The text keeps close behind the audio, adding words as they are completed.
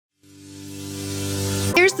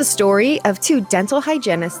Here's the story of two dental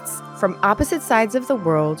hygienists from opposite sides of the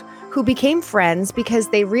world who became friends because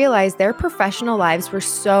they realized their professional lives were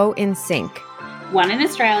so in sync. One in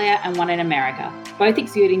Australia and one in America, both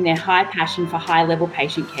exuding their high passion for high-level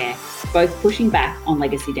patient care, both pushing back on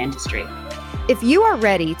legacy dentistry. If you are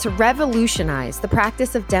ready to revolutionize the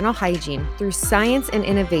practice of dental hygiene through science and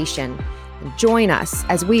innovation, join us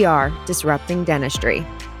as we are disrupting dentistry.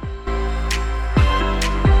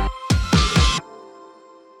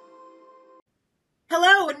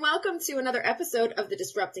 Hello and welcome to another episode of the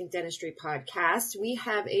Disrupting Dentistry podcast. We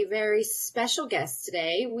have a very special guest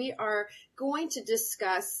today. We are going to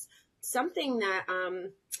discuss something that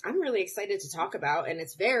I'm really excited to talk about, and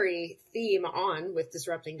it's very theme on with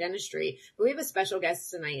Disrupting Dentistry. But we have a special guest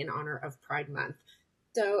tonight in honor of Pride Month.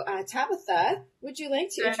 So Tabitha, would you like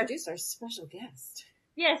to introduce our special guest?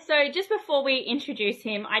 Yeah, so just before we introduce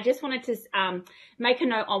him, I just wanted to make a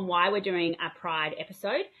note on why we're doing a Pride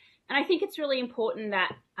episode. And I think it's really important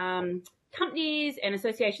that companies and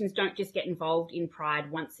associations don't just get involved in Pride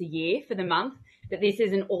once a year for the month, that this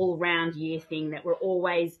is an all-round year thing, that we're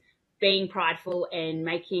always being prideful and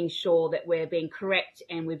making sure that we're being correct,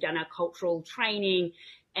 and we've done our cultural training,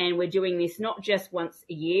 and we're doing this not just once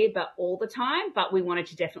a year but all the time. But we wanted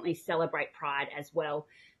to definitely celebrate Pride as well,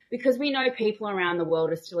 because we know people around the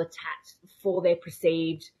world are still attacked for their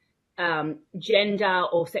perceived gender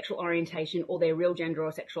or sexual orientation, or their real gender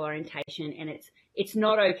or sexual orientation, and it's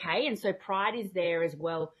not okay. And so Pride is there as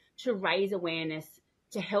well to raise awareness,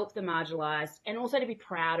 to help the marginalised, and also to be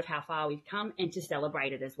proud of how far we've come and to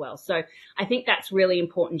celebrate it as well. So I think that's really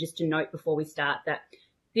important just to note before we start, that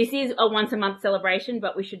this is a once a month celebration,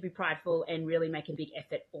 but we should be prideful and really make a big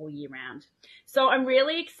effort all year round. So I'm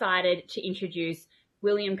really excited to introduce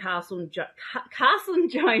William Carson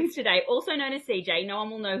Jones today, also known as CJ. No one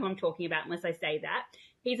will know who I'm talking about unless I say that.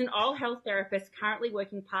 He's an oral health therapist currently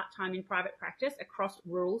working part-time in private practice across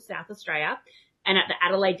rural South Australia and at the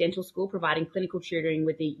Adelaide Dental School, providing clinical tutoring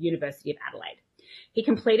with the University of Adelaide. He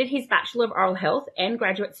completed his Bachelor of Oral Health and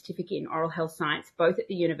Graduate Certificate in Oral Health Science, both at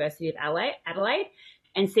the University of Adelaide.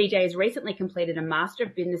 And CJ has recently completed a Master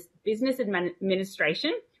of Business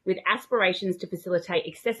Administration with aspirations to facilitate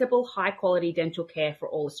accessible, high-quality dental care for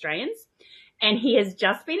all Australians. And he has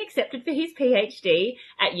just been accepted for his PhD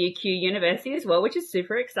at UQ University as well, which is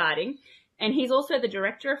super exciting. And he's also the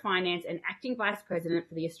Director of Finance and Acting Vice President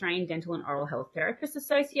for the Australian Dental and Oral Health Therapists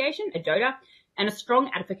Association, ADOTA, and a strong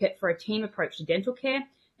advocate for a team approach to dental care.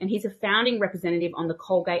 And he's a founding representative on the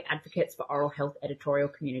Colgate Advocates for Oral Health editorial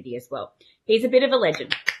community as well. He's a bit of a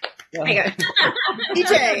legend. There you go.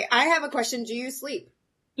 DJ, I have a question. Do you sleep?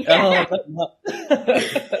 Yeah.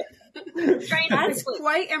 That's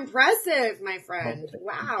quite impressive, my friend.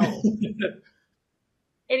 Wow.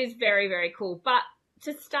 It is very, very cool. But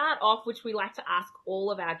to start off, which we like to ask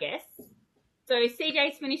all of our guests, so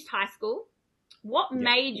CJ's finished high school. What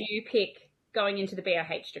made you pick going into the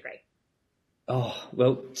BOH degree? Oh,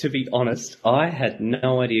 well, to be honest, I had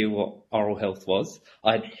no idea what oral health was.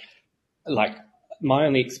 My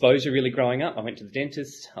only exposure really growing up, I went to the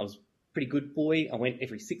dentist. I was a pretty good boy. I went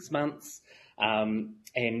every 6 months. And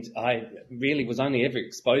I really was only ever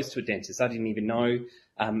exposed to a dentist. I didn't even know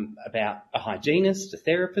about a hygienist, a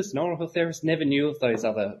therapist, an oral health therapist, never knew of those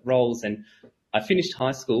other roles. And I finished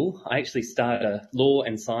high school. I actually started a law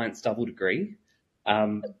and science double degree.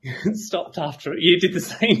 Stopped after, you did the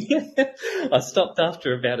same. I stopped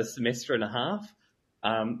after about a semester and a half,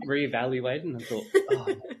 reevaluated, and I thought,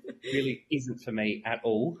 it really isn't for me at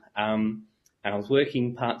all. And I was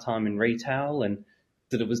working part-time in retail, and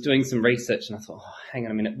I was doing some research, and I thought, hang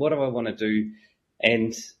on a minute, what do I want to do?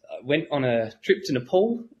 And I went on a trip to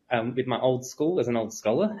Nepal with my old school as an old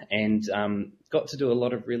scholar, and got to do a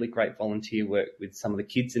lot of really great volunteer work with some of the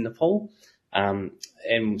kids in Nepal. And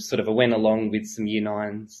sort of I went along with some year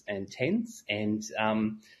 9s and 10s. And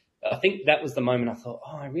I think that was the moment I thought,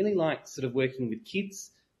 I really like sort of working with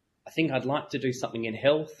kids. I think I'd like to do something in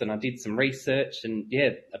health. And I did some research, and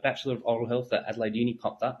a Bachelor of Oral Health at Adelaide Uni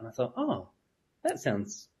popped up, and I thought, that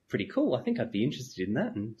sounds pretty cool. I think I'd be interested in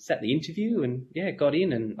that, and sat the interview and got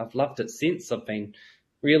in, and I've loved it since. I've been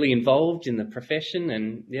really involved in the profession,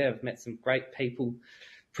 and I've met some great people,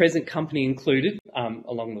 present company included,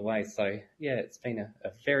 along the way. So it's been a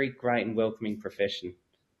very great and welcoming profession.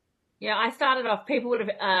 Yeah, I started off, people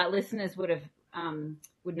listeners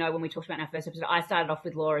would know when we talked about in our first episode, I started off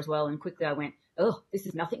with law as well, and quickly I went, this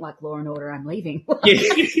is nothing like Law and Order, I'm leaving.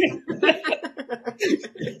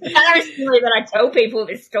 Embarrassingly that I tell people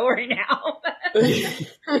this story now.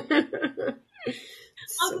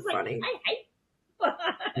 So funny.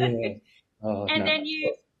 Hey. And then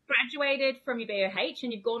you graduated from your BOH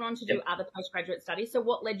and you've gone on to do other postgraduate studies. So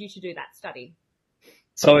what led you to do that study?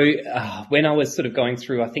 So when I was sort of going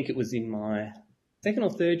through, I think it was in my second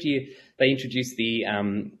or third year, they introduced the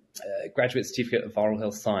Graduate Certificate of Oral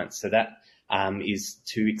Health Science. So that is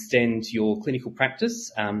to extend your clinical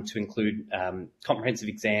practice to include comprehensive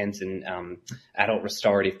exams and adult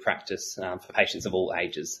restorative practice for patients of all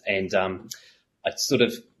ages. And I sort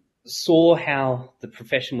of saw how the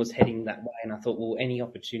profession was heading that way, and I thought, well, any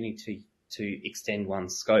opportunity to extend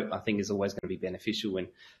one's scope, I think, is always going to be beneficial and,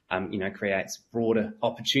 creates broader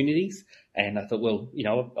opportunities. And I thought, well,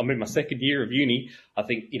 I'm in my second year of uni. I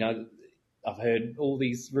think, I've heard all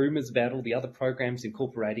these rumours about all the other programs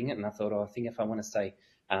incorporating it, and I thought, I think if I want to stay,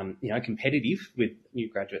 competitive with new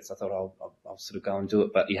graduates, I thought I'll sort of go and do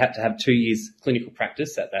it. But you had to have 2 years clinical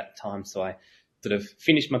practice at that time, so I sort of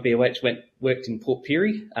finished my BOH, worked in Port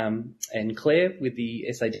Pirie and Clare with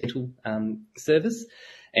the SA Dental service,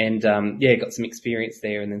 and got some experience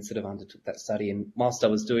there, and then sort of undertook that study. And whilst I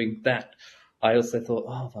was doing that, I also thought,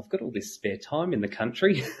 I've got all this spare time in the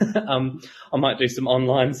country. I might do some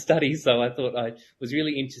online studies. So I thought I was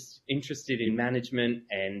really interested in management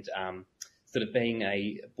and sort of being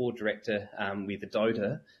a board director with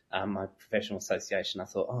ADOTA, my professional association. I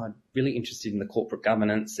thought, I'm really interested in the corporate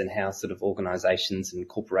governance and how sort of organisations and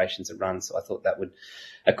corporations are run. So I thought that would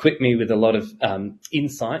equip me with a lot of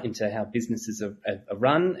insight into how businesses are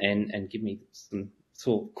run and give me some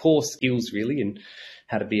sort of core skills really and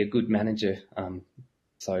how to be a good manager.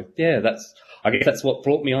 I guess that's what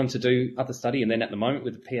brought me on to do other study. And then at the moment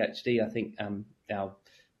with the PhD, I think our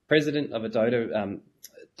president of ADOTA,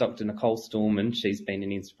 Dr. Nicole Storman, she's been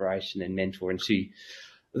an inspiration and mentor, and she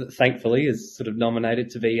thankfully is sort of nominated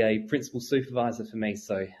to be a principal supervisor for me.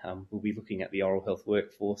 So we'll be looking at the oral health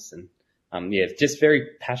workforce and just very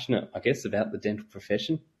passionate, I guess, about the dental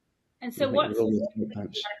profession. And so what do you kind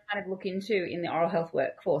of look into in the oral health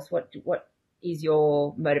workforce? What is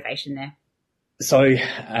your motivation there? So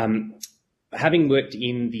having worked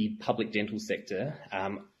in the public dental sector,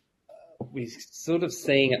 we're sort of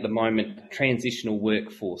seeing at the moment a transitional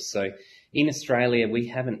workforce. So in Australia, we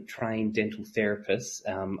haven't trained dental therapists.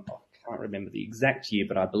 I can't remember the exact year,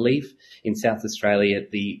 but I believe in South Australia,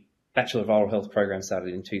 the Bachelor of Oral Health program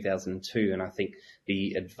started in 2002, and I think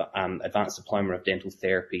the Advanced Diploma of Dental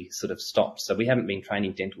Therapy sort of stopped. So we haven't been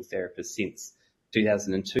training dental therapists since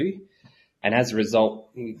 2002. And as a result,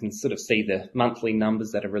 you can sort of see the monthly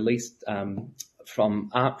numbers that are released from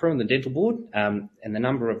AHPRA and the Dental Board, and the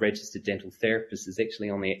number of registered dental therapists is actually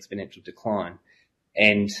on the exponential decline.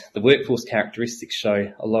 And the workforce characteristics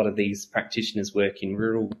show a lot of these practitioners work in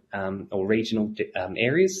rural or regional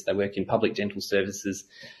areas. They work in public dental services,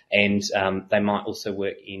 and they might also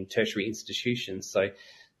work in tertiary institutions. So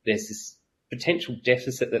there's this potential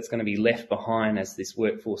deficit that's going to be left behind as this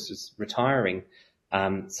workforce is retiring.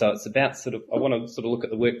 So it's about I want to sort of look at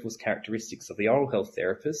the workforce characteristics of the oral health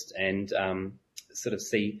therapist and sort of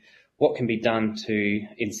see what can be done to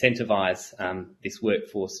incentivise this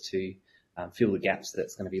workforce to fill the gaps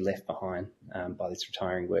that's going to be left behind by this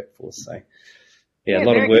retiring workforce. So, a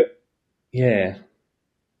lot of work. Yeah.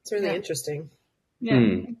 It's really interesting.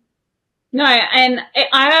 Yeah. No, and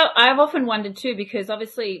I've often wondered too, because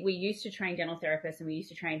obviously we used to train dental therapists and we used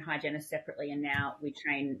to train hygienists separately, and now we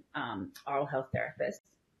train oral health therapists.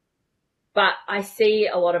 But I see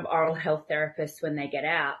a lot of oral health therapists when they get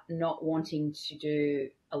out not wanting to do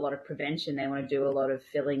a lot of prevention. They want to do a lot of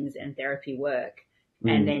fillings and therapy work.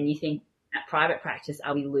 And then you think, at private practice,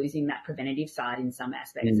 are we losing that preventative side in some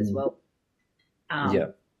aspects as well?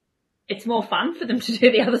 It's more fun for them to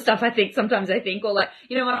do the other stuff, I think. Sometimes I think, or like,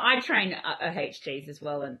 when I train OHTs as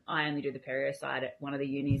well, and I only do the perio side at one of the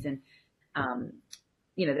unis, and,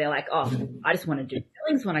 they're like, I just want to do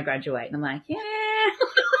fillings when I graduate. And I'm like, yeah,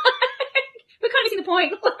 we're kind of missing the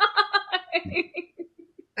point.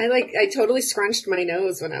 I totally scrunched my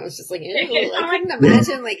nose when I was just like, ew. I couldn't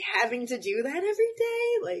imagine having to do that every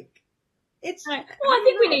day. It's I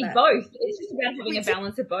think we need both. It's just about having a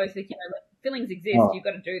balance of both. Fillings exist, you've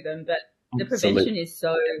got to do them, but the prevention is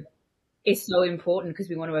so important because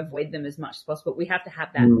we want to avoid them as much as possible. We have to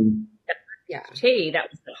have that. That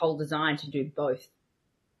was the whole design, to do both,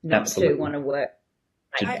 not to want to work.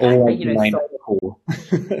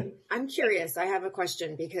 I'm curious. I have a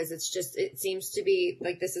question, because it seems to be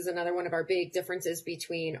like this is another one of our big differences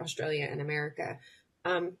between Australia and America.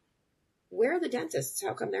 Where are the dentists?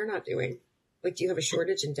 How come they're not doing? Do you have a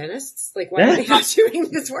shortage in dentists? Why are they not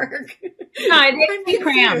doing this work? No, they're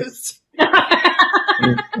confused.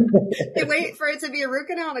 They wait for it to be a root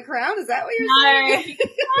canal and a crown? Is that what you're saying?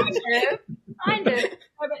 Kind of.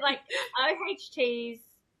 But OHTs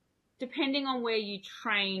depending on where you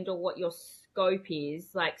trained or what your scope is,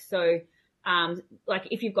 like, so, like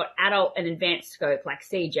if you've got adult and advanced scope like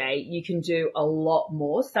CJ, you can do a lot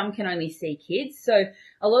more. Some can only see kids. So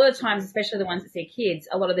a lot of the times, especially the ones that see kids,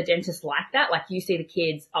 a lot of the dentists like that. Like you see the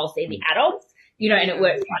kids, I'll see the adults, and it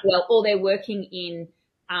works quite well. Or they're working in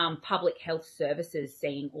public health services,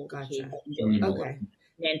 seeing all the kids. And doing all Okay.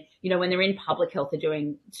 And, when they're in public health, they're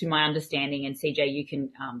doing, to my understanding, and CJ, you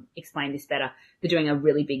can explain this better, they're doing a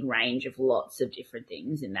really big range of lots of different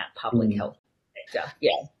things in that public health sector.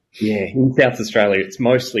 Yeah. Yeah, in South Australia, it's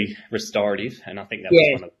mostly restorative, and I think that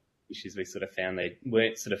was one of the issues we sort of found. They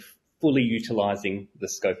weren't sort of fully utilising the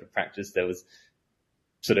scope of practice. There was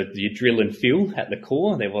sort of the drill and fill at the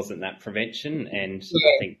core. There wasn't that prevention, and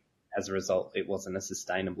I think as a result, it wasn't a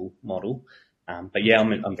sustainable model. But yeah,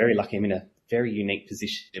 I'm very lucky. I'm in a very unique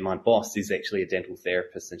position. My boss is actually a dental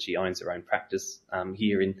therapist, and she owns her own practice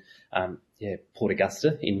here in Port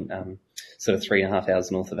Augusta, in sort of 3.5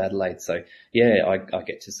 hours north of Adelaide. So yeah, I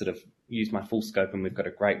get to sort of use my full scope, and we've got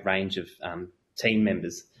a great range of team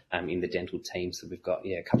members in the dental team. So we've got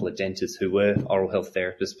a couple of dentists who were oral health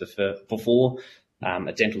therapists before,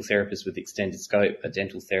 a dental therapist with extended scope, a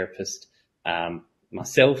dental therapist,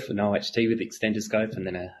 myself, an OHT with extended scope, and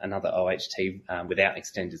then another OHT without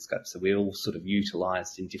extended scope. So we're all sort of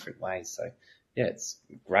utilised in different ways. So yeah, it's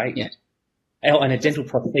great. Yeah. Oh, and a dental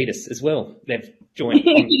prosthetist as well. They've joined.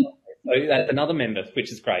 So that's another member,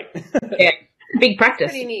 which is great. Yeah, big practice.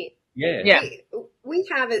 Pretty neat. Yeah. We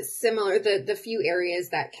have it similar. The few areas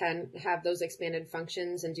that can have those expanded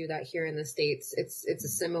functions and do that here in the States, it's a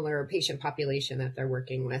similar patient population that they're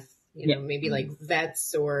working with. Maybe like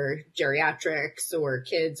vets or geriatrics or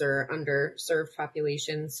kids or underserved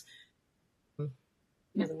populations.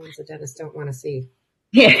 They're the ones the dentists don't want to see.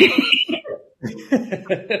 Yeah.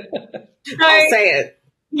 I'll say it.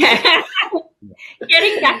 Yeah.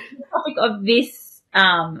 Getting back to the topic of this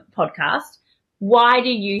podcast, why do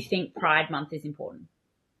you think Pride Month is important?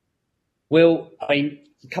 Well, I mean,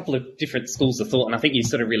 a couple of different schools of thought, and I think you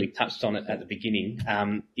sort of really touched on it at the beginning,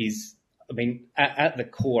 at the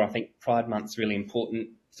core, I think Pride Month's really important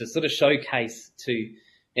to sort of showcase to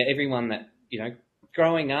everyone that,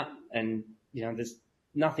 growing up and, there's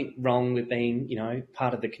nothing wrong with being,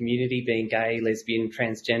 part of the community, being gay, lesbian,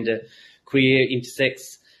 transgender, queer,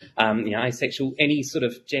 intersex, asexual, any sort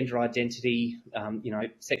of gender identity,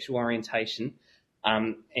 sexual orientation.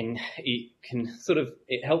 And it can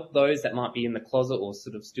it help those that might be in the closet or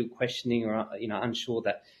sort of still questioning or, unsure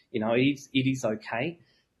that, it is okay.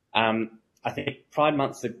 I think Pride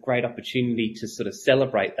Month's a great opportunity to sort of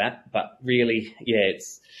celebrate that, but really,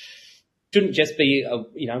 shouldn't just be a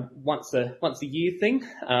once a year thing.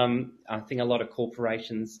 I think a lot of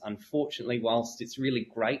corporations, unfortunately, whilst it's really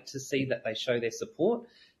great to see that they show their support,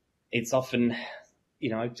 it's often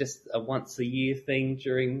just a once a year thing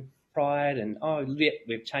during Pride, and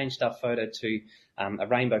we've changed our photo to a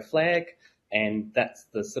rainbow flag, and that's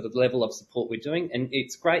the sort of level of support we're doing. And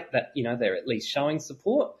it's great that they're at least showing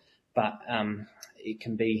support, but it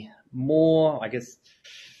can be more, I guess,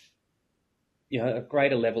 a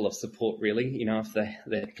greater level of support, really, if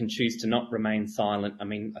they can choose to not remain silent. I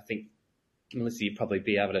mean, I think, Melissa, you'd probably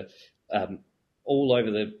be able to, all over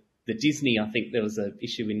the Disney, I think there was an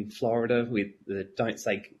issue in Florida with the Don't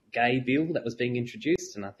Say Gay bill that was being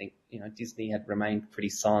introduced, and I think, Disney had remained pretty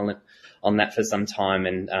silent on that for some time,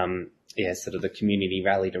 and, sort of the community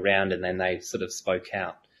rallied around, and then they sort of spoke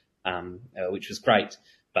out, which was great.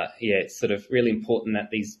 But, it's sort of really important that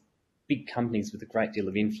these big companies with a great deal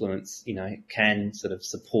of influence, can sort of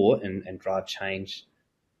support and drive change.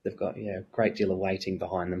 They've got, a great deal of weighting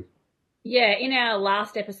behind them. Yeah, in our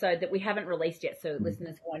last episode that we haven't released yet, so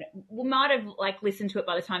listeners might have listened to it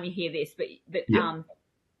by the time you hear this, but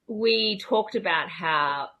we talked about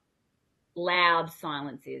how loud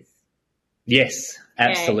silence is. Yes,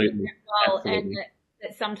 absolutely. Absolutely. And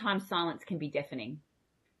that sometimes silence can be deafening.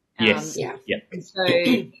 Yes. So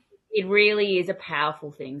it really is a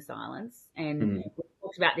powerful thing, silence. And we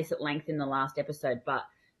talked about this at length in the last episode, but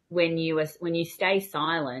when you stay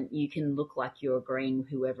silent, you can look like you're agreeing with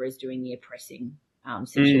whoever is doing the oppressing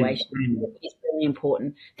situation. It's really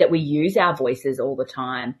important that we use our voices all the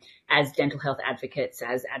time as dental health advocates,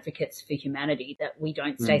 as advocates for humanity, that we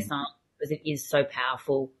don't stay silent, because it is so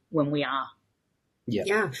powerful when we are.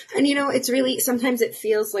 Yeah. And it's really, sometimes it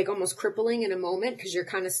feels like almost crippling in a moment, because you're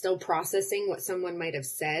kind of still processing what someone might have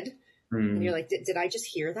said. And you're like, did I just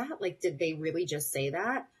hear that? Did they really just say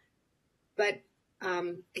that? But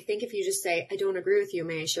I think if you just say, I don't agree with you,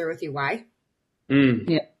 may I share with you why?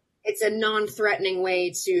 Yeah. It's a non-threatening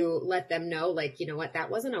way to let them know, what,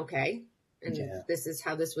 that wasn't okay. And this is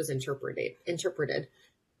how this was interpreted.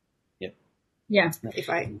 Yeah.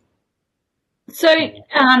 So,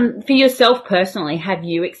 for yourself personally, have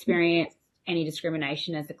you experienced any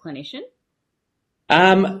discrimination as a clinician?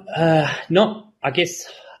 Not, I guess,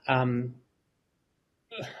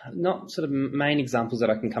 not sort of main examples that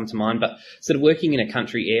I can come to mind, but sort of working in a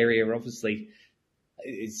country area, obviously,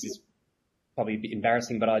 it's probably a bit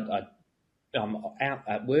embarrassing, but I'm out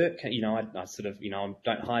at work, I sort of,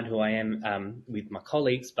 don't hide who I am with my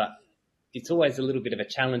colleagues, but it's always a little bit of a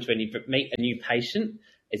challenge when you meet a new patient.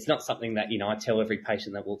 It's not something that, I tell every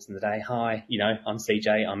patient that walks in the day, hi, I'm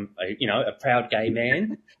CJ, I'm, a proud gay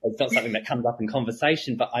man. It's not something that comes up in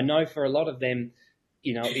conversation, but I know for a lot of them,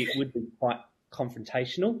 it would be quite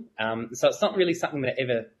confrontational. So it's not really something that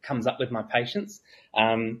ever comes up with my patients.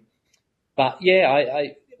 But yeah,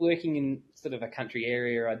 I working in sort of a country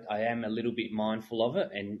area, I am a little bit mindful of it,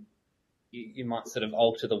 and you might sort of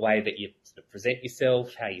alter the way that you sort of present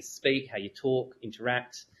yourself, how you speak, how you talk,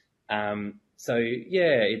 interact. So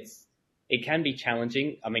yeah, it can be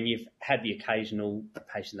challenging. I mean, you've had the occasional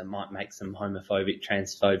patient that might make some homophobic,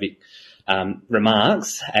 transphobic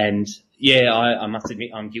remarks, and yeah, I must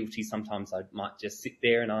admit I'm guilty. Sometimes I might just sit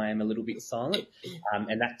there and I am a little bit silent,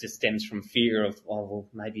 and that just stems from fear of, oh, well,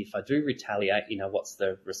 maybe if I do retaliate, what's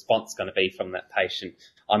the response going to be from that patient?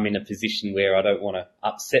 I'm in a position where I don't want to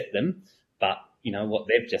upset them, but what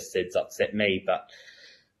they've just said's upset me. But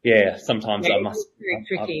yeah, sometimes I must. Very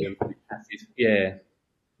tricky. Yeah.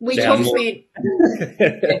 We talked made.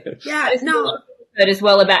 Yeah, no. But as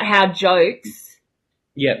well about how jokes.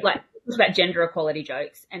 Yeah. Like about gender equality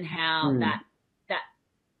jokes and how that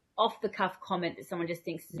off the cuff comment that someone just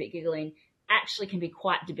thinks is a bit giggling actually can be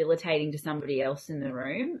quite debilitating to somebody else in the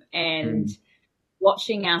room. And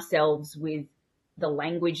watching ourselves with the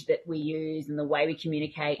language that we use and the way we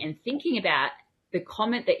communicate and thinking about the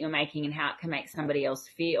comment that you're making and how it can make somebody else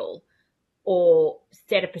feel or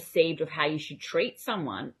set a perceived of how you should treat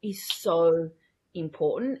someone is so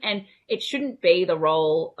important. And it shouldn't be the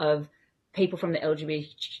role of people from the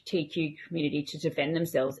LGBTQ community to defend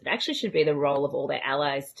themselves. It actually should be the role of all their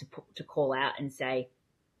allies to call out and say,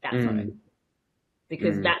 that's not it.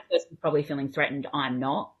 Because that person's probably feeling threatened. I'm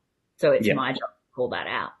not. So it's my job to call that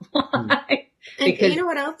out. And you know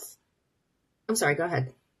what else? I'm sorry, go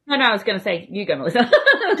ahead. No, I was going to say, you go, Melissa.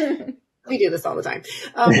 We do this all the time.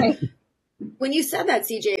 When you said that,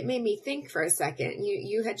 CJ, it made me think for a second.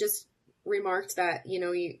 You had just remarked that,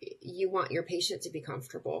 you want your patient to be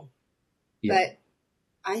comfortable. Yeah. But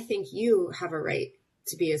I think you have a right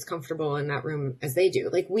to be as comfortable in that room as they do.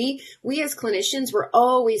 Like we as clinicians, we're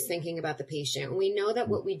always thinking about the patient. We know that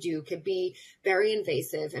what we do could be very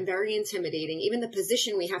invasive and very intimidating. Even the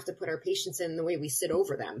position we have to put our patients in, the way we sit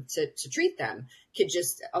over them to treat them could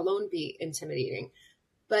just alone be intimidating.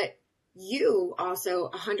 But you also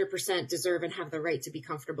 100% deserve and have the right to be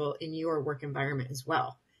comfortable in your work environment as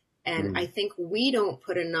well. And I think we don't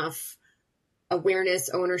put enough awareness,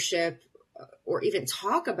 ownership, or even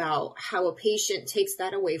talk about how a patient takes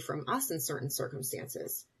that away from us in certain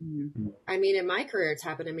circumstances. Mm-hmm. I mean, in my career, it's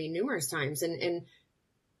happened to me numerous times and in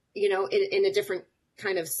a different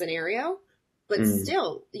kind of scenario, but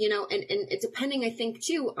still, and it depending, I think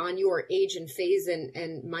too, on your age and phase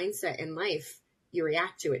and mindset in life, you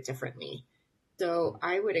react to it differently. So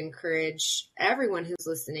I would encourage everyone who's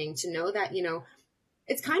listening to know that,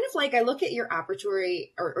 it's kind of like I look at your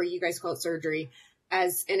operatory or you guys call it surgery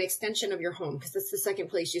as an extension of your home, because that's the second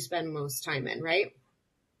place you spend most time in, right?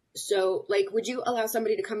 So, would you allow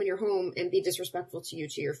somebody to come in your home and be disrespectful to you,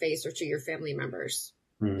 to your face, or to your family members?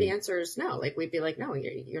 The answer is no. We'd be like, no,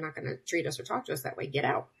 you're not going to treat us or talk to us that way. Get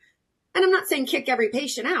out. And I'm not saying kick every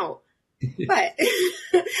patient out, but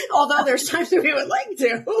although there's times that we would like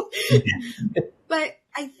to, but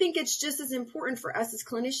I think it's just as important for us as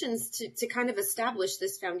clinicians to kind of establish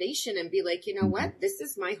this foundation and be like, you know what, this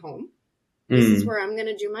is my home. This is where I'm going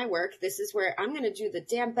to do my work. This is where I'm going to do the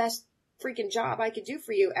damn best freaking job I could do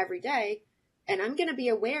for you every day. And I'm going to be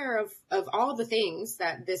aware of all the things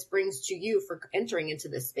that this brings to you for entering into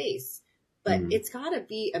this space. But it's got to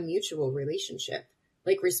be a mutual relationship.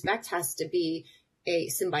 Respect has to be a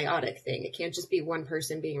symbiotic thing. It can't just be one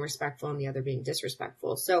person being respectful and the other being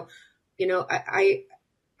disrespectful. So, I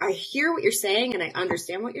hear what you're saying and I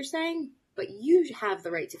understand what you're saying, but you have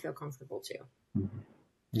the right to feel comfortable too.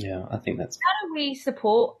 Yeah, I think that's. How do we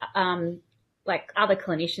support other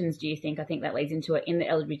clinicians? Do you think? I think that leads into it in the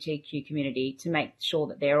LGBTQ community to make sure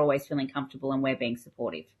that they're always feeling comfortable and we're being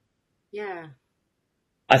supportive. Yeah,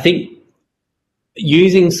 I think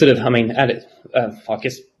using sort of, I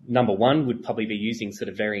guess number one would probably be using sort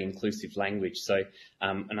of very inclusive language. So,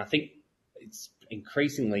 and I think it's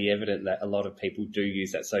increasingly evident that a lot of people do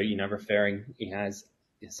use that. So, referring, as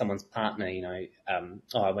someone's partner,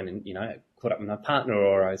 I went and, caught up with my partner,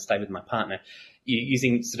 or I stayed with my partner,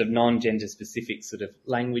 using sort of non-gender specific sort of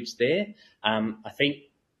language there. I think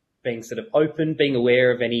being sort of open, being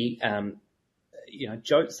aware of any,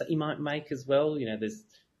 jokes that you might make as well. There's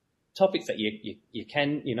topics that you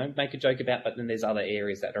can, make a joke about, but then there's other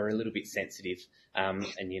areas that are a little bit sensitive, and,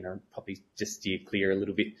 probably just steer clear a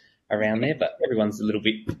little bit around there, but everyone's a little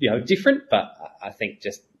bit, different, but I think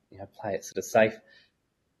just, play it sort of safe.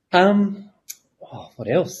 What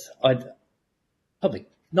else? I'd probably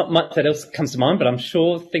not much that else comes to mind, but I'm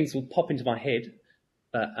sure things will pop into my head.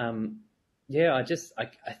 But, I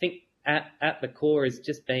think at the core is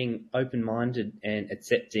just being open-minded and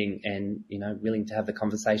accepting and, willing to have the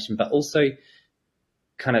conversation, but also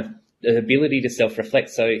kind of the ability to self-reflect.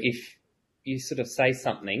 So if you sort of say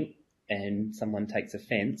something and someone takes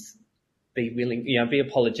offence, be willing, be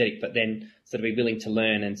apologetic, but then sort of be willing to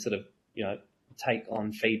learn and sort of, take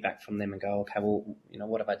on feedback from them and go, okay, well,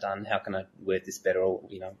 what have I done? How can I word this better? Or,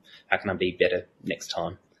 how can I be better next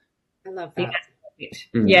time? I love that.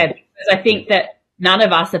 Mm. Yeah, because I think that none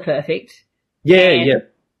of us are perfect. Yeah,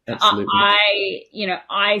 absolutely.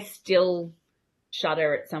 I still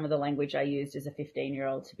shudder at some of the language I used as a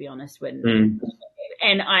 15-year-old, to be honest, but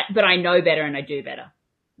I know better and I do better.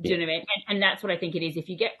 Do you know what I mean? And that's what I think it is. If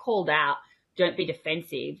you get called out, don't be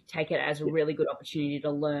defensive. Take it as a really good opportunity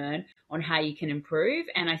to learn on how you can improve.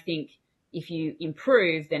 And I think if you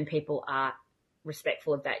improve, then people are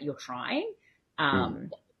respectful of that you're trying.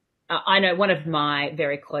 I know one of my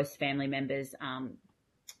very close family members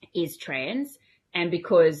is trans, and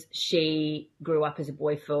because she grew up as a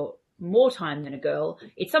boy for more time than a girl,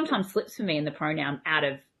 it sometimes slips for me in the pronoun out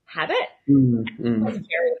of habit. I was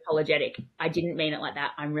very apologetic. I didn't mean it like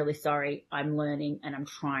that. I'm really sorry. I'm learning and I'm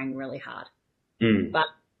trying really hard. But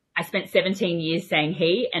I spent 17 years saying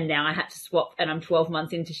he, and now I had to swap, and I'm 12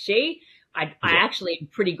 months into she. I actually am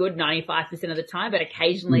pretty good 95% of the time, but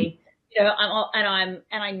occasionally,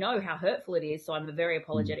 I know how hurtful it is, so I'm very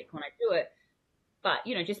apologetic when I do it. But,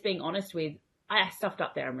 just being honest with, I stuffed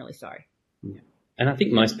up there. I'm really sorry. Yeah. And I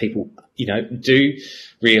think most people, do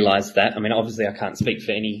realise that. I mean, obviously I can't speak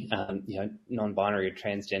for any, non-binary or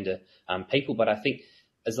transgender people, but I think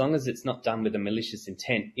as long as it's not done with a malicious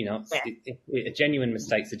intent, a genuine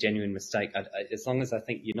mistake's a genuine mistake. As long as I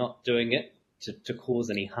think you're not doing it to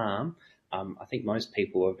cause any harm, I think most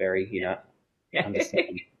people are very,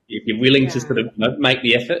 understanding. If you're willing to sort of make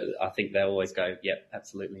the effort, I think they'll always go, yep,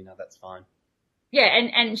 absolutely, no, that's fine. Yeah,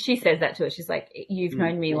 and she says that to us. She's like, you've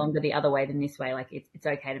known me longer the other way than this way. Like, it's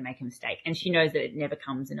okay to make a mistake. And she knows that it never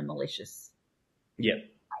comes in a malicious way.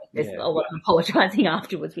 There's a lot of apologising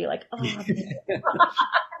afterwards. We're like,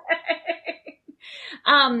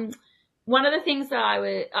 one of the things that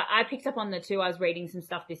I picked up on I was reading some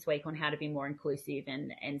stuff this week on how to be more inclusive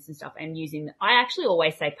and some stuff, and I actually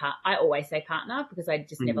always say partner because I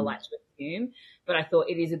just never like to assume, but I thought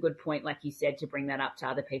it is a good point, like you said, to bring that up to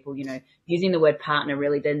other people. Using the word partner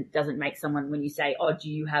really then doesn't make someone, when you say, oh, do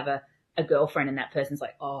you have a girlfriend, and that person's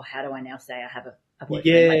like, oh, how do I now say I have a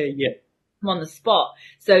boyfriend? I'm on the spot.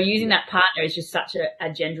 So using that partner is just such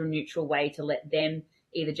a gender neutral way to let them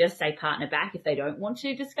either just say partner back if they don't want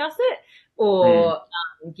to discuss it, or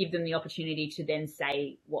give them the opportunity to then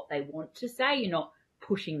say what they want to say. You're not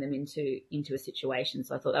pushing them into a situation.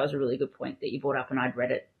 So I thought that was a really good point that you brought up, and I'd read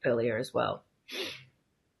it earlier as well.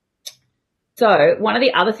 So one of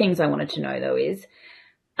the other things I wanted to know though is,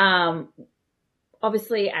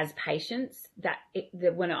 obviously as patients,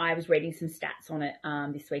 when I was reading some stats on it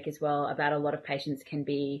this week as well, about a lot of patients can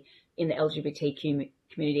be in the LGBTQ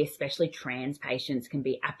community, especially trans patients, can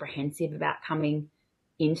be apprehensive about coming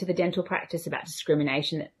into the dental practice, about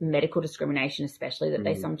discrimination, medical discrimination especially, that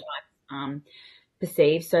they sometimes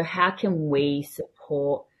perceive. So how can we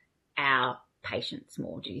support our patients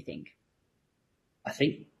more, do you think? I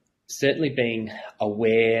think certainly being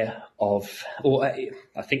aware of, or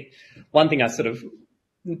I think one thing I sort of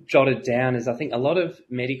jotted down is I think a lot of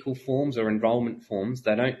medical forms or enrolment forms,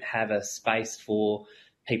 they don't have a space for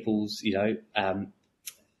people's,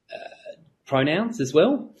 pronouns as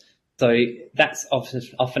well. So that's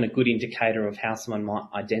often a good indicator of how someone might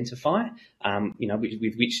identify,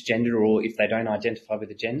 with which gender, or if they don't identify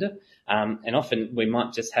with a gender. And often we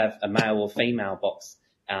might just have a male or female box.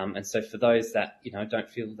 And so for those that, don't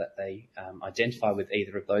feel that they identify with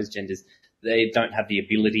either of those genders, they don't have the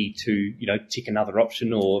ability to, tick another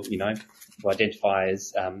option or, to identify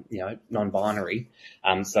as, non-binary.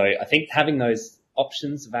 So I think having those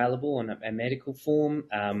options available on a medical form,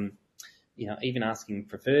 even asking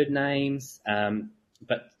preferred names,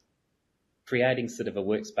 but creating sort of a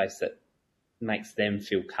workspace that makes them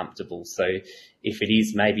feel comfortable. So if it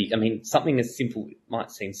is maybe, I mean, something as simple, it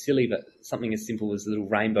might seem silly, but something as simple as a little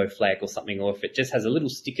rainbow flag or something, or if it just has a little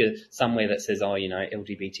sticker somewhere that says, oh, you know,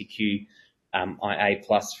 LGBTQ, IA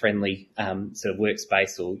plus friendly, sort of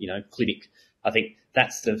workspace or, you know, clinic, I think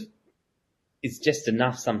that's it's just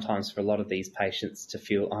enough sometimes for a lot of these patients to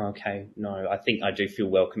feel, oh, okay, no, I think I do feel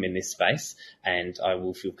welcome in this space and I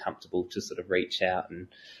will feel comfortable to sort of reach out and,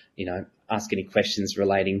 you know, ask any questions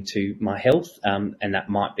relating to my health, and that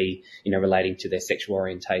might be, you know, relating to their sexual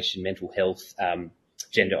orientation, mental health,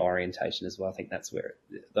 gender orientation as well. I think that's where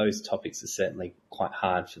those topics are certainly quite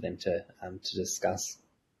hard for them to discuss.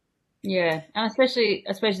 Yeah, and especially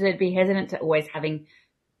they'd be hesitant to always having,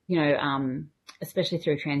 you know, especially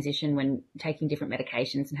through transition when taking different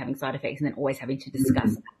medications and having side effects and then always having to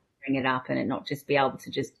discuss that, bring it up and it not just be able to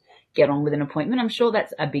just get on with an appointment. I'm sure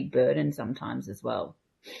that's a big burden sometimes as well.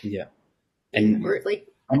 Yeah. And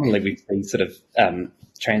commonly we see sort of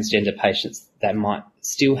transgender patients that might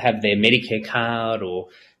still have their Medicare card or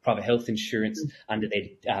private health insurance under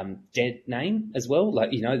their dead name as well.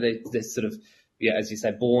 Like, you know, they're sort of, yeah, as you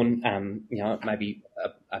say, born, you know, maybe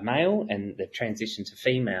a male and they've transitioned to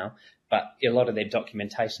female, but a lot of their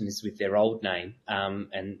documentation is with their old name.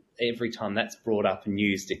 And every time that's brought up and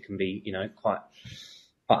used, it can be, you know, quite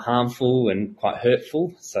harmful and quite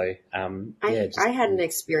hurtful. So, I had an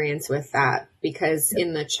experience with that because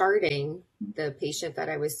in the charting, the patient that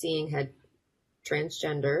I was seeing had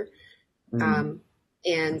transgender, and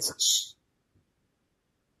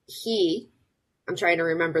I'm trying to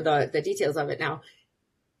remember the details of it now.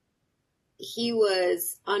 He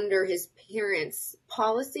was under his parents'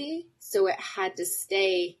 policy, so it had to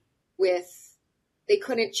stay with, they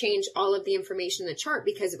couldn't change all of the information in the chart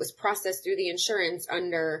because it was processed through the insurance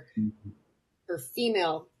under her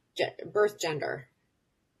female birth gender.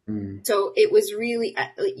 So it was really,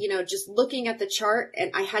 you know, just looking at the chart,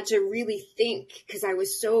 and I had to really think because I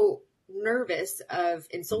was so nervous of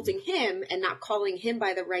insulting him and not calling him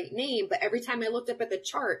by the right name. But every time I looked up at the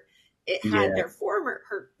chart, it had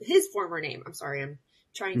his former name. I'm sorry. I'm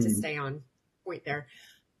trying to stay on point there.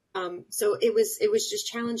 So it was just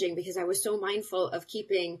challenging because I was so mindful of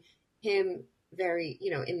keeping him very,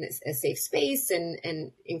 you know, in a safe space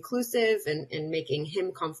and inclusive and making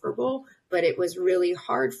him comfortable. But it was really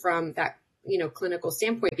hard from that, you know, clinical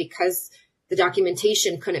standpoint because the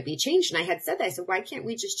documentation couldn't be changed. And I had said that. I said, why can't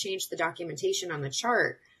we just change the documentation on the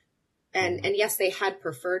chart? And yes, they had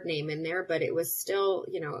preferred name in there, but it was still,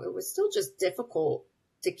 you know, it was still just difficult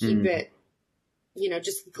to keep it, you know,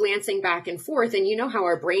 just glancing back and forth. And you know how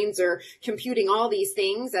our brains are computing all these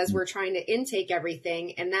things as we're trying to intake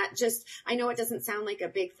everything. And that just, I know it doesn't sound like a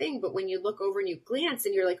big thing, but when you look over and you glance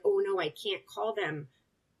and you're like, oh no, I can't call them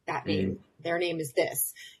that name. Their name is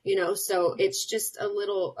this, you know, so it's just a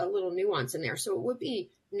little nuance in there. So it would be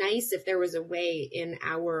nice if there was a way in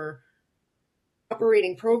our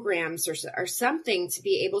operating programs or something to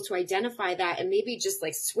be able to identify that and maybe just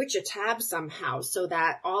like switch a tab somehow so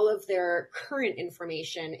that all of their current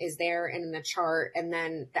information is there and in the chart, and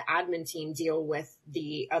then the admin team deal with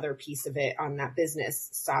the other piece of it on that business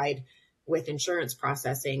side with insurance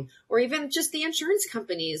processing, or even just the insurance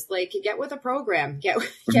companies, like get with a program, get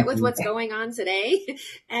with what's going on today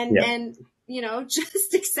and, you know,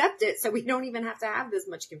 just accept it. So we don't even have to have this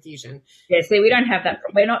much confusion. Yeah. See, we don't have that.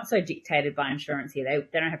 We're not so dictated by insurance here.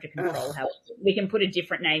 They don't have to control how we can put a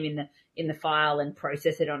different name in the file and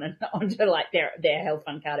process it onto like their health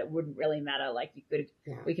fund card. It wouldn't really matter. Like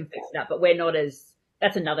we can fix it up, but we're not as,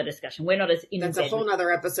 that's another discussion. We're not as in That's a whole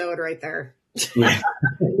nother episode right there.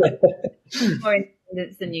 More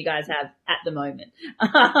independence than you guys have at the moment.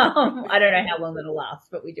 I don't know how long it'll last,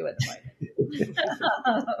 but we do at the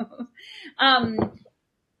moment.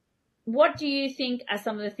 What do you think are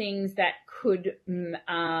some of the things that could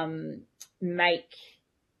make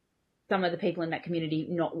some of the people in that community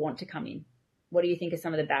not want to come in? What do you think are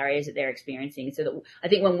some of the barriers that they're experiencing? So that I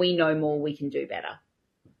think when we know more, we can do better.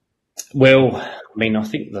 Well, I mean, I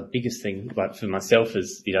think the biggest thing, like for myself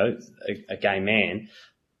as, you know, a gay man,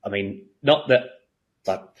 I mean, not that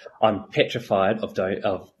like I'm petrified of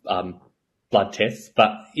blood tests,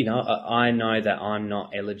 but, you know, I know that I'm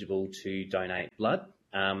not eligible to donate blood.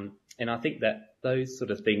 And I think that those sort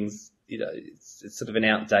of things, you know, it's sort of an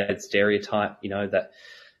outdated stereotype, you know, that,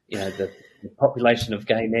 you know, the population of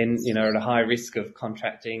gay men, you know, are at a high risk of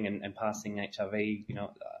contracting and passing HIV, you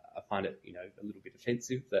know. I find it, you know, a little bit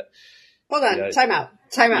offensive that. Hold on, you know, time out.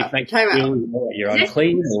 You're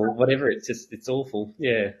unclean or whatever. It's awful.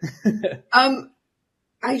 Yeah.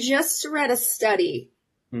 I just read a study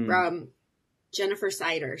from Jennifer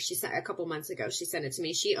Sider. She sent a couple months ago. She sent it to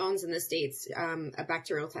me. She owns in the States a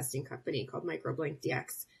bacterial testing company called Microblink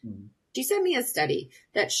DX. She sent me a study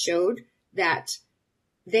that showed that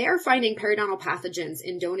they are finding periodontal pathogens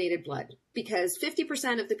in donated blood because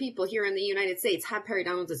 50% of the people here in the United States have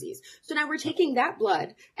periodontal disease. So now we're taking that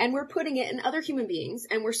blood and we're putting it in other human beings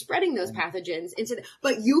and we're spreading those pathogens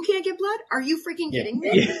but you can't get blood? Are you freaking kidding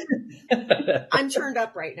me? Yeah. I'm turned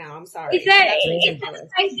up right now. I'm sorry. Is that the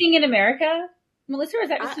same thing in America, Melissa? Or is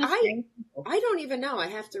that just I don't even know. I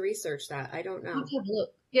have to research that. I don't know. Let's have a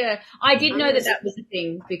look. Yeah, I did know that was a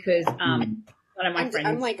thing because one of my friends.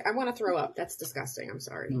 I'm like, I want to throw up. That's disgusting. I'm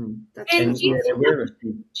sorry. That's and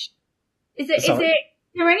is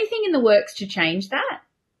there anything in the works to change that?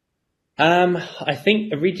 I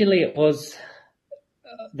think originally it was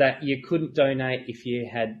that you couldn't donate if you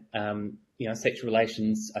had, sexual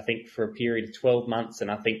relations, I think for a period of 12 months. And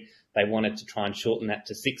I think they wanted to try and shorten that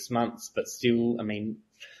to 6 months, but still,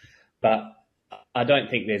 but I don't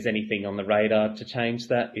think there's anything on the radar to change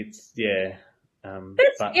that. It's, there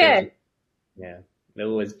are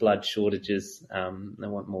always blood shortages. They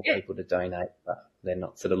want more people to donate, but they're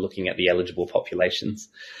not sort of looking at the eligible populations.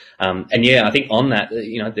 I think on that,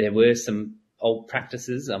 there were some old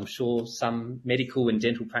practices. I'm sure some medical and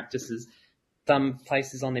dental practices, some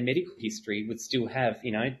places on their medical history would still have,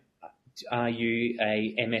 are you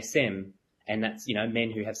a MSM? And that's,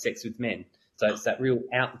 men who have sex with men. So it's that real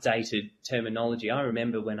outdated terminology. I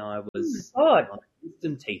remember when I was on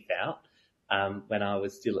wisdom teeth out, when I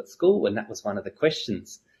was still at school, and that was one of the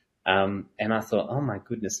questions. And I thought, oh my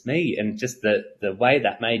goodness me. And just the way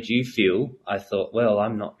that made you feel, I thought, well,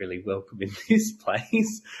 I'm not really welcome in this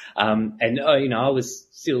place. I was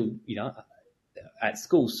still, at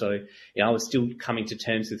school. So, I was still coming to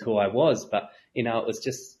terms with who I was, but, it was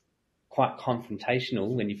just quite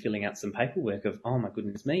confrontational when you're filling out some paperwork of, oh my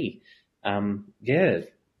goodness me. Surely you're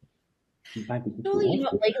not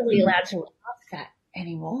legally allowed to ask that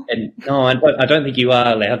anymore. And no, I don't think you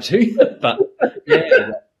are allowed to, but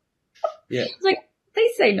yeah. It's like,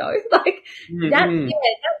 please say no. Like that's,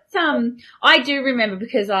 I do remember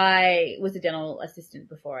because I was a dental assistant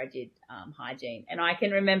before I did hygiene, and I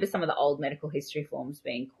can remember some of the old medical history forms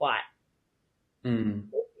being quite, to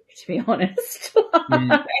be honest.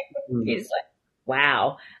 It's like,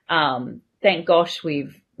 wow. Thank gosh we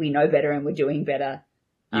know better and we're doing better.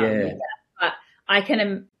 But I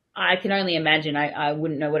can only imagine. I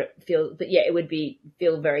wouldn't know what it feels, but yeah, it would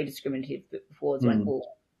feel very discriminative towards like, well,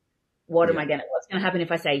 what's going to happen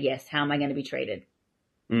if I say yes? How am I going to be treated?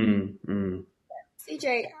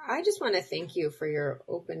 CJ, I just want to thank you for your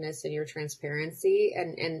openness and your transparency,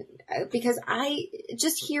 and because I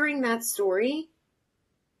just hearing that story,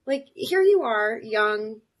 like here you are,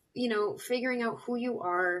 young, figuring out who you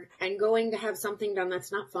are and going to have something done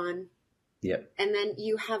that's not fun. Yep. And then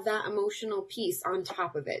you have that emotional piece on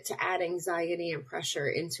top of it to add anxiety and pressure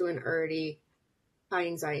into an already high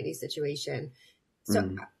anxiety situation.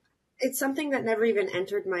 So it's something that never even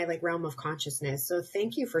entered my realm of consciousness. So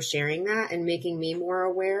thank you for sharing that and making me more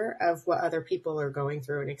aware of what other people are going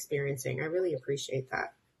through and experiencing. I really appreciate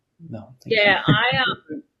that. No,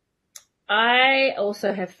 I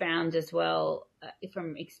also have found as well,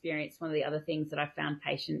 from experience, one of the other things that I found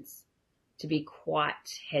patients to be quite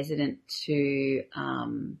hesitant to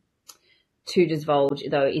divulge,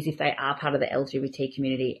 though, is if they are part of the LGBT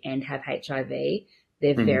community and have HIV,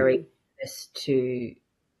 they're very nervous to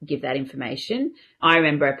give that information. I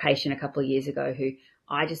remember a patient a couple of years ago who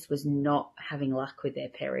I just was not having luck with their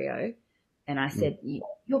perio, and I said,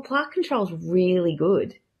 your plaque control is really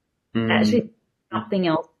good. Actually, nothing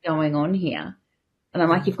else going on here. And I'm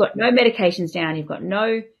like, you've got no medications down, you've got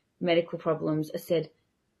no medical problems. I said,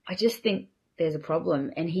 I just think there's a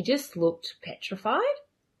problem. And he just looked petrified.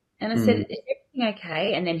 And I said, is everything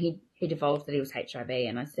okay? And then he divulged that he was HIV.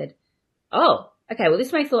 And I said, oh, okay, well,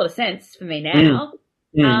 this makes a lot of sense for me now.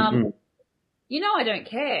 I don't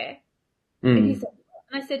care. And he said,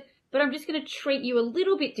 and I said, but I'm just going to treat you a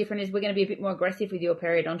little bit different, as we're going to be a bit more aggressive with your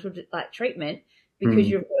periodontal treatment because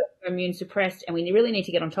you're immune suppressed, and we really need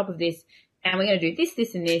to get on top of this. And we're going to do this,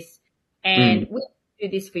 this, and this. And we'll do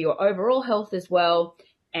this for your overall health as well.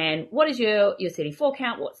 And what is your CD4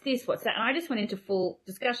 count? What's this? What's that? And I just went into full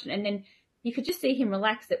discussion. And then you could just see him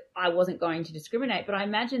relax that I wasn't going to discriminate. But I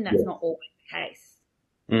imagine that's not always the case.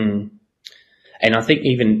 And I think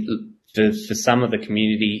even for some of the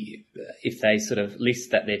community, if they sort of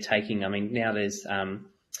list that they're taking, now there's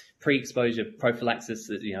pre-exposure prophylaxis,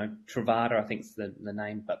 Truvada, I think is the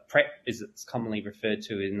name, but PrEP is it's commonly referred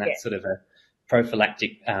to, and that's sort of a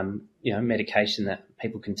prophylactic, medication that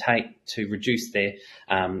people can take to reduce their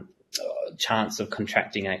chance of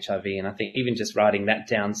contracting HIV. And I think even just writing that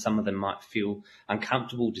down, some of them might feel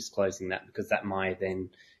uncomfortable disclosing that because that might then,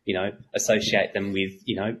 associate them with,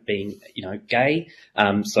 being, gay.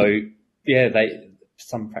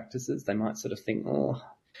 Some practices, they might sort of think, oh,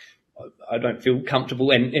 I don't feel comfortable.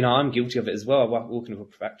 And, I'm guilty of it as well. I walk into a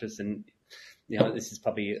practice and, this is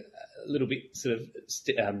probably a little bit sort of,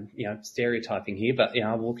 stereotyping here, but,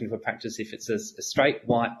 I walk into a practice, if it's a straight,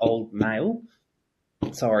 white, old male,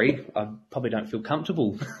 sorry, I probably don't feel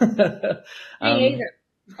comfortable. Me either.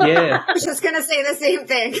 Yeah. I was just going to say the same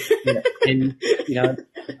thing. Yeah.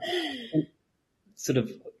 And, sort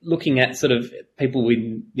of looking at sort of people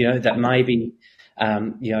with, that may be,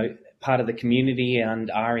 part of the community and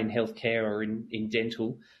are in healthcare or in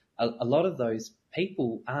dental, a lot of those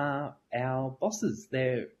people are our bosses.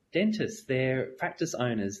 They're dentists, they're practice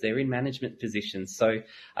owners, they're in management positions. So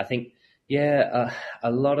I think, a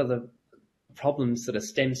lot of the problems sort of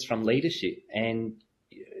stems from leadership, and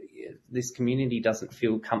this community doesn't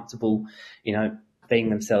feel comfortable, being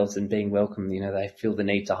themselves and being welcome. They feel the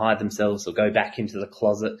need to hide themselves or go back into the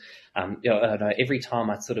closet. I don't know, every time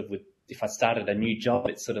I sort of would, if I started a new job,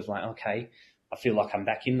 it's sort of like, okay, I feel like I'm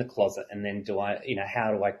back in the closet, and then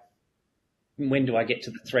when do I get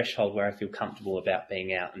to the threshold where I feel comfortable about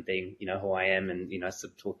being out and being, who I am, and,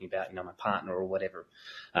 sort of talking about, my partner or whatever.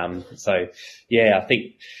 I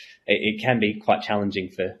think it can be quite challenging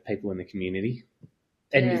for people in the community.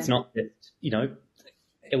 And it's not just,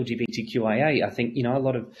 LGBTQIA. I think,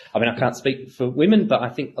 I can't speak for women, but I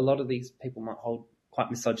think a lot of these people might hold quite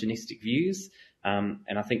misogynistic views. And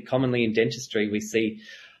I think commonly in dentistry, we see,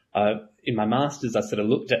 in my master's, I sort of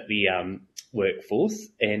looked at the workforce,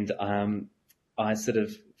 and I sort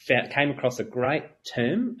of came across a great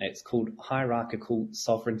term. It's called hierarchical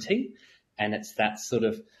sovereignty, and it's that sort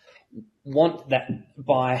of want that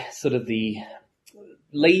by sort of the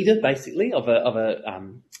leader, basically, of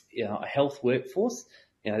a health workforce.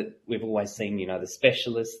 We've always seen, the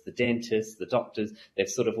specialists, the dentists, the doctors, they've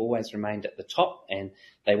sort of always remained at the top, and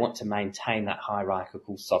they want to maintain that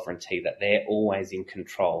hierarchical sovereignty, that they're always in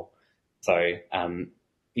control. So,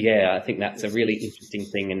 I think that's a really interesting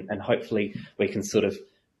thing, and hopefully we can sort of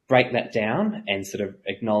break that down and sort of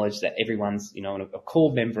acknowledge that everyone's, a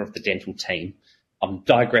core member of the dental team. I'm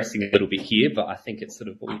digressing a little bit here, but I think it's sort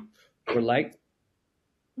of what we relate.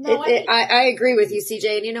 No, I agree with you,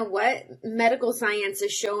 CJ. And you know what? Medical science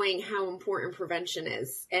is showing how important prevention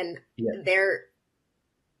is. And there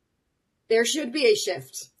should be a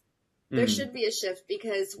shift. There should be a shift,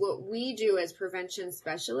 because what we do as prevention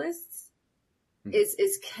specialists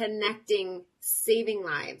is connecting, saving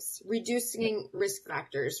lives, reducing risk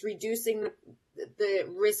factors, reducing the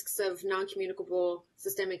risks of non-communicable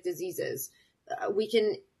systemic diseases. We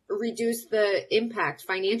can reduce the impact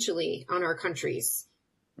financially on our countries.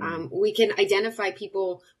 We can identify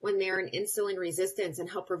people when they're in insulin resistance and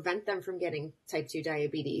help prevent them from getting type 2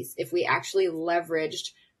 diabetes if we actually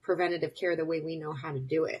leveraged preventative care the way we know how to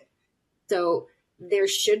do it. So there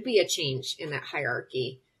should be a change in that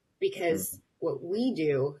hierarchy, because what we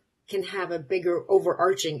do can have a bigger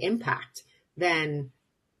overarching impact than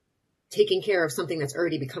taking care of something that's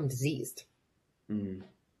already become diseased.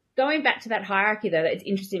 Going back to that hierarchy, though, it's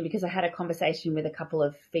interesting because I had a conversation with a couple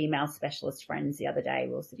of female specialist friends the other day.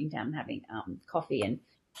 We were sitting down and having coffee, and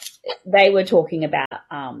they were talking about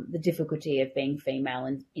the difficulty of being female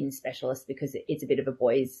in specialists, because it's a bit of a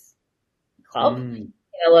boys' club,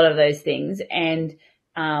 a lot of those things. And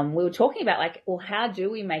we were talking about, like, well, how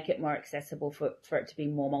do we make it more accessible for it to be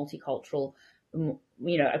more multicultural,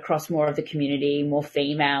 across more of the community, more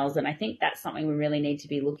females? And I think that's something we really need to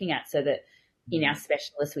be looking at, so that in our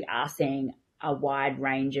specialists, we are seeing a wide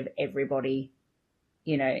range of everybody,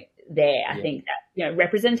 there. I think that,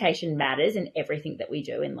 representation matters in everything that we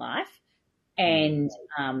do in life. And,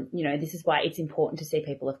 this is why it's important to see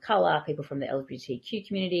people of colour, people from the LGBTQ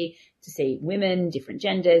community, to see women, different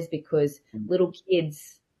genders, because little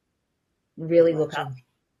kids really look up.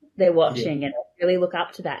 They're watching and really look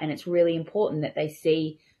up to that. And it's really important that they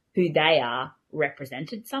see who they are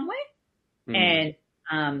represented somewhere. And,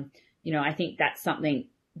 I think that's something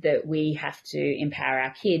that we have to empower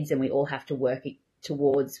our kids, and we all have to work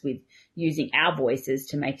towards, with using our voices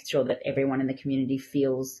to make sure that everyone in the community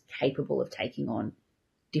feels capable of taking on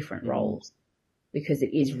different roles, because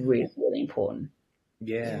it is really, really important.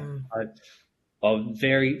 I'm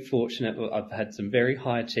very fortunate. I've had some very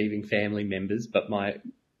high achieving family members, but my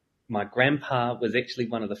grandpa was actually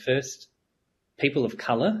one of the first people of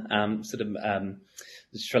colour,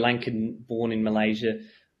 Sri Lankan, born in Malaysia,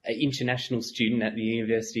 an international student at the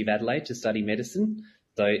University of Adelaide to study medicine.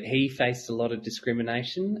 So he faced a lot of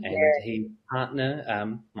discrimination, and his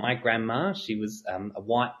partner, my grandma, she was a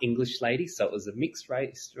white English lady, so it was a mixed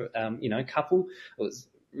race, couple. It was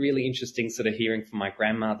really interesting sort of hearing from my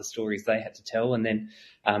grandma the stories they had to tell. And then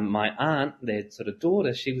my aunt, their sort of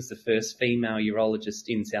daughter, she was the first female urologist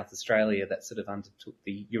in South Australia that sort of undertook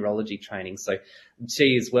the urology training. So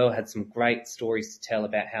she as well had some great stories to tell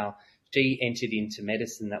about how she entered into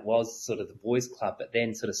medicine that was sort of the boys' club, but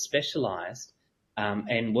then sort of specialised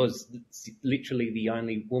and was literally the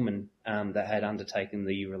only woman that had undertaken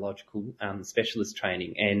the urological specialist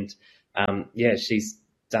training. And, she's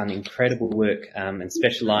done incredible work and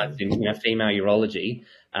specialised in female urology.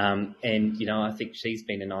 And, I think she's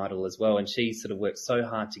been an idol as well. And she sort of worked so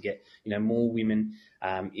hard to get, more women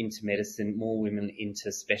into medicine, more women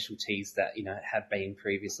into specialties that, have been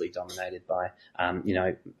previously dominated by,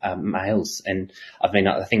 males. And I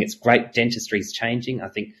think it's great. Dentistry's changing. I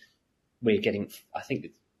think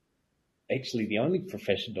it's actually the only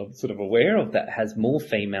profession I'm sort of aware of that has more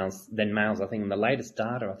females than males. I think in the latest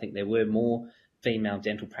data, I think there were more female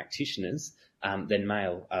dental practitioners than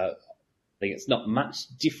male. I think it's not much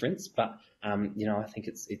difference, but I think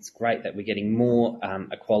it's great that we're getting more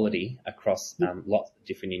equality across lots of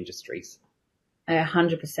different industries.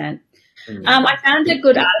 100%. I found a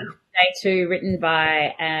good article today too, written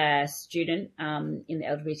by a student in the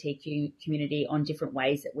LGBTQ community on different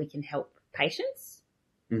ways that we can help patients.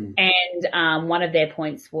 And one of their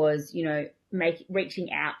points was,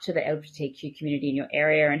 reaching out to the LGBTQ community in your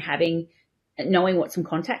area and knowing what some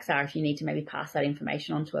contacts are if you need to maybe pass that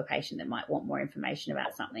information on to a patient that might want more information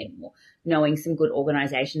about something, or knowing some good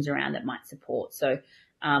organisations around that might support. So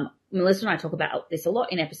Melissa and I talk about this a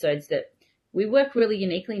lot in episodes, that we work really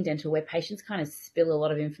uniquely in dental where patients kind of spill a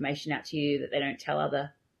lot of information out to you that they don't tell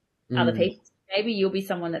other people. Maybe you'll be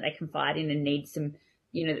someone that they confide in and need some,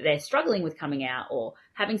 that they're struggling with coming out or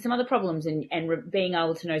having some other problems, and being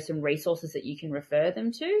able to know some resources that you can refer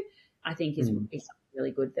them to, I think is something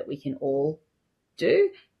really good that we can all do.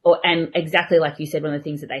 And exactly like you said, one of the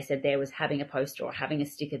things that they said there was having a poster or having a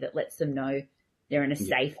sticker that lets them know they're in a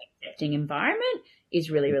safe, accepting environment is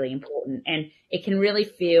really, really important. And it can really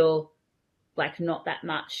feel like not that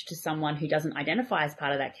much to someone who doesn't identify as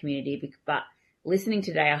part of that community. But listening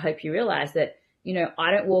today, I hope you realize that,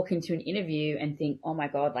 I don't walk into an interview and think, oh my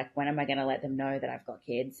God, like when am I going to let them know that I've got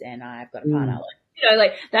kids and I've got a partner?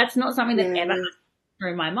 That's not something that ever has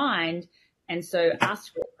through my mind. And so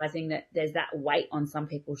us realizing that there's that weight on some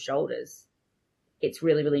people's shoulders, it's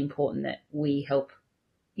really, really important that we help,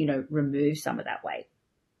 remove some of that weight.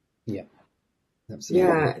 Yeah, absolutely.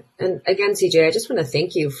 Yeah. And again, CJ, I just want to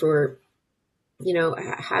thank you for,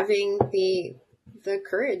 having the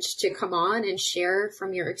courage to come on and share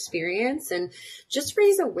from your experience and just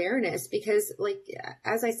raise awareness, because like,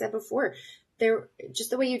 as I said before, just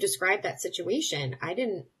the way you described that situation, I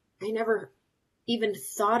never even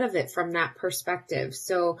thought of it from that perspective.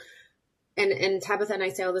 So, and Tabitha and I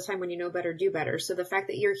say all the time, when you know better, do better. So the fact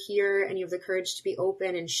that you're here and you have the courage to be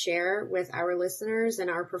open and share with our listeners and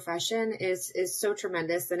our profession is so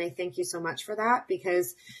tremendous. And I thank you so much for that,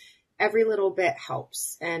 because every little bit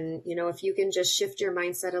helps. And, if you can just shift your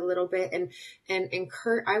mindset a little bit and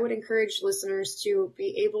I would encourage listeners to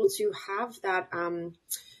be able to have that,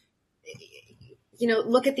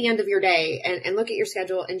 look at the end of your day and look at your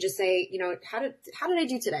schedule and just say, how did I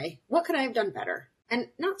do today? What could I have done better? And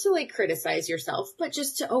not to like criticize yourself, but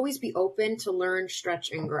just to always be open to learn, stretch,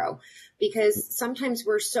 and grow. Because sometimes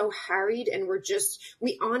we're so harried and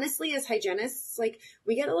we honestly, as hygienists, like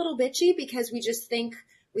we get a little bitchy because we just think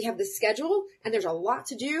we have this schedule and there's a lot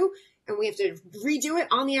to do and we have to redo it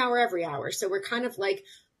on the hour, every hour. So we're kind of like,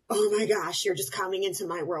 oh my gosh, you're just coming into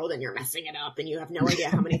my world and you're messing it up and you have no idea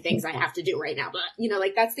how many things I have to do right now. But,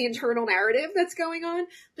 that's the internal narrative that's going on.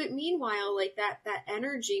 But meanwhile, like that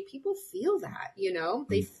energy, people feel that,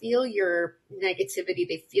 they feel your negativity,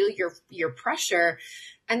 they feel your pressure.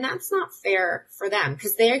 And that's not fair for them,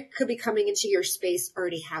 because they could be coming into your space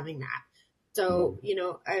already having that. So,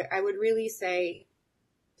 I would really say,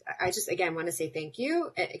 I just, again, want to say thank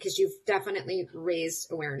you, because you've definitely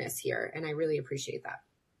raised awareness here. And I really appreciate that.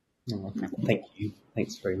 Oh, thank you.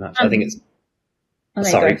 Thanks very much. I think it's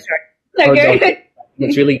sorry.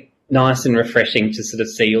 It's really nice and refreshing to sort of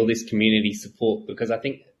see all this community support, because I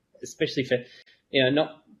think, especially for,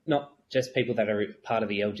 not just people that are part of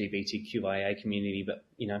the LGBTQIA community, but,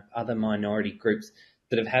 other minority groups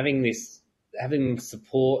that are having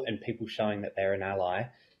support and people showing that they're an ally.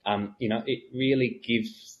 It really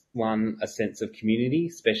gives one a sense of community,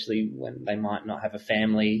 especially when they might not have a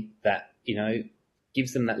family that,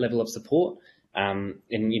 gives them that level of support. I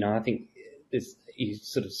think you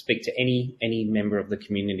sort of speak to any member of the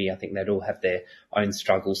community, I think they'd all have their own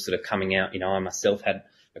struggles sort of coming out. I myself had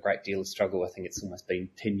a great deal of struggle. I think it's almost been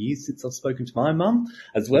 10 years since I've spoken to my mum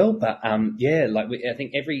as well. But I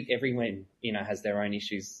think everyone, has their own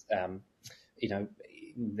issues,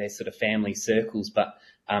 their sort of family circles. But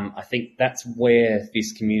I think that's where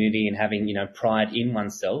this community and having, pride in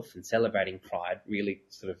oneself and celebrating pride really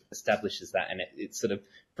sort of establishes that. And it sort of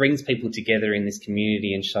brings people together in this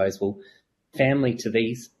community and shows, well, family to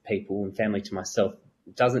these people and family to myself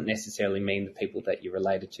doesn't necessarily mean the people that you're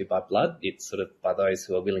related to by blood. It's sort of by those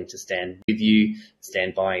who are willing to stand with you,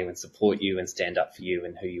 stand by you and support you and stand up for you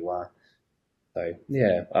and who you are. So,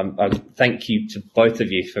 I thank you to both of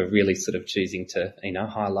you for really sort of choosing to,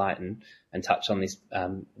 highlight and touch on this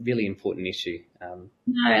really important issue.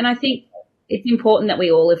 No, and I think it's important that we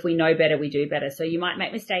all, if we know better, we do better. So you might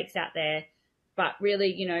make mistakes out there, but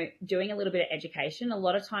really, doing a little bit of education. A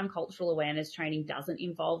lot of time cultural awareness training doesn't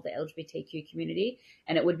involve the LGBTQ community,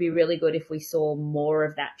 and it would be really good if we saw more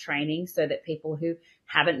of that training so that people who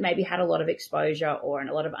haven't maybe had a lot of exposure or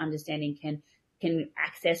a lot of understanding can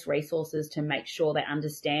access resources to make sure they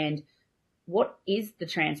understand what is the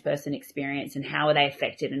trans person experience and how are they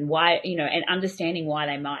affected and why, and understanding why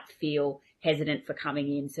they might feel hesitant for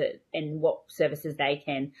coming into and what services they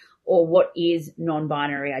can, or what is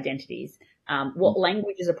non-binary identities. What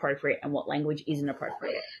language is appropriate and what language isn't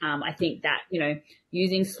appropriate. I think that,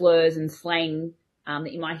 using slurs and slang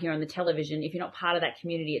that you might hear on the television, if you're not part of that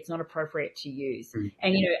community, it's not appropriate to use.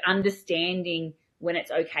 And, understanding when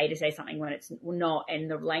it's okay to say something, when it's not,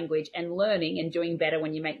 and the language, and learning and doing better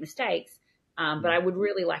when you make mistakes. But I would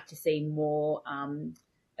really like to see more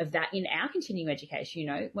of that in our continuing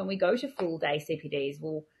education. When we go to full day CPDs,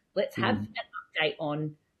 let's have an update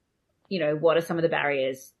on, what are some of the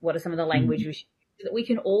barriers? What are some of the language issues so that we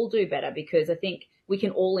can all do better? Because I think we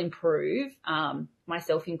can all improve,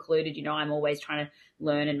 myself included. I'm always trying to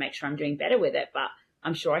learn and make sure I'm doing better with it, but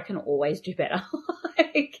I'm sure I can always do better.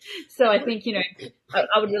 So I think,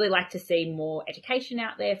 I would really like to see more education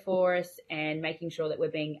out there for us and making sure that we're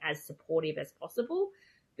being as supportive as possible,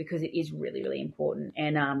 because it is really, really important.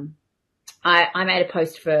 And I made a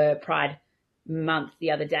post for Pride Month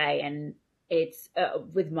the other day, and it's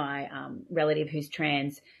with my relative who's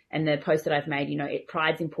trans, and the post that I've made,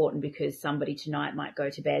 pride's important because somebody tonight might go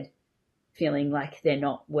to bed feeling like they're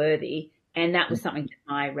not worthy. And that was something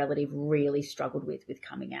that my relative really struggled with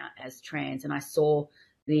coming out as trans. And I saw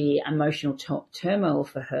the emotional turmoil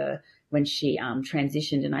for her when she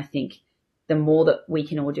transitioned. And I think the more that we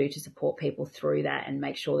can all do to support people through that and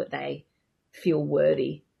make sure that they feel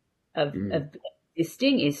worthy of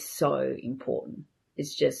existing is so important.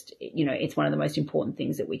 It's just, it's one of the most important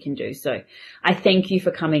things that we can do. So I thank you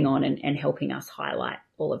for coming on and helping us highlight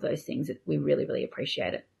all of those things. We really, really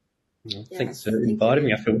appreciate it. Thanks for inviting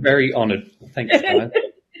me. I feel very honoured. Thanks, guys.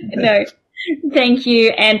 No, thank you.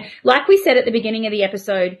 And like we said at the beginning of the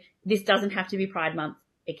episode, this doesn't have to be Pride Month.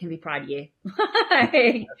 It can be Pride Year.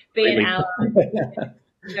 Be an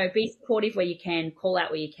ally. Be supportive where you can, call out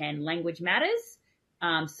where you can. Language matters.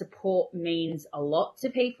 Support means a lot to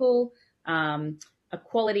people.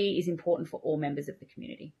 Equality is important for all members of the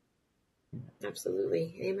community.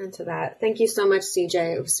 Absolutely. Amen to that. Thank you so much,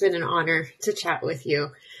 CJ. It's been an honor to chat with you.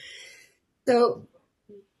 So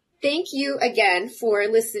thank you again for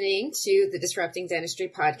listening to the Disrupting Dentistry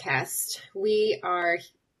podcast. We are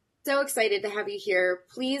so excited to have you here.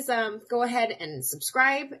 Please go ahead and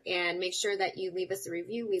subscribe and make sure that you leave us a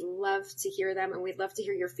review. We love to hear them, and we'd love to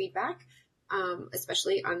hear your feedback,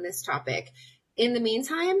 especially on this topic. In the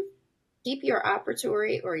meantime, keep your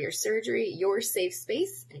operatory or your surgery your safe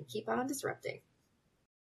space and keep on disrupting.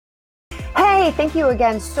 Hey, thank you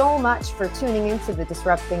again so much for tuning into the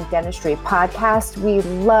Disrupting Dentistry podcast. We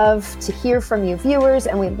love to hear from you viewers,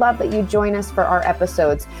 and we love that you join us for our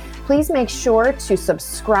episodes. Please make sure to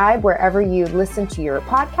subscribe wherever you listen to your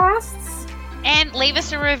podcasts. And leave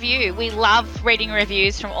us a review. We love reading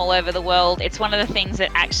reviews from all over the world. It's one of the things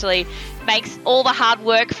that actually makes all the hard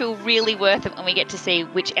work feel really worth it when we get to see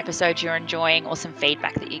which episodes you're enjoying or some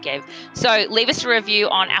feedback that you give. So leave us a review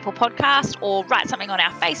on Apple Podcast or write something on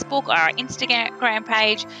our Facebook or our Instagram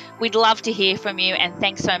page. We'd love to hear from you, and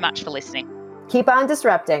thanks so much for listening. Keep on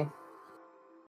disrupting.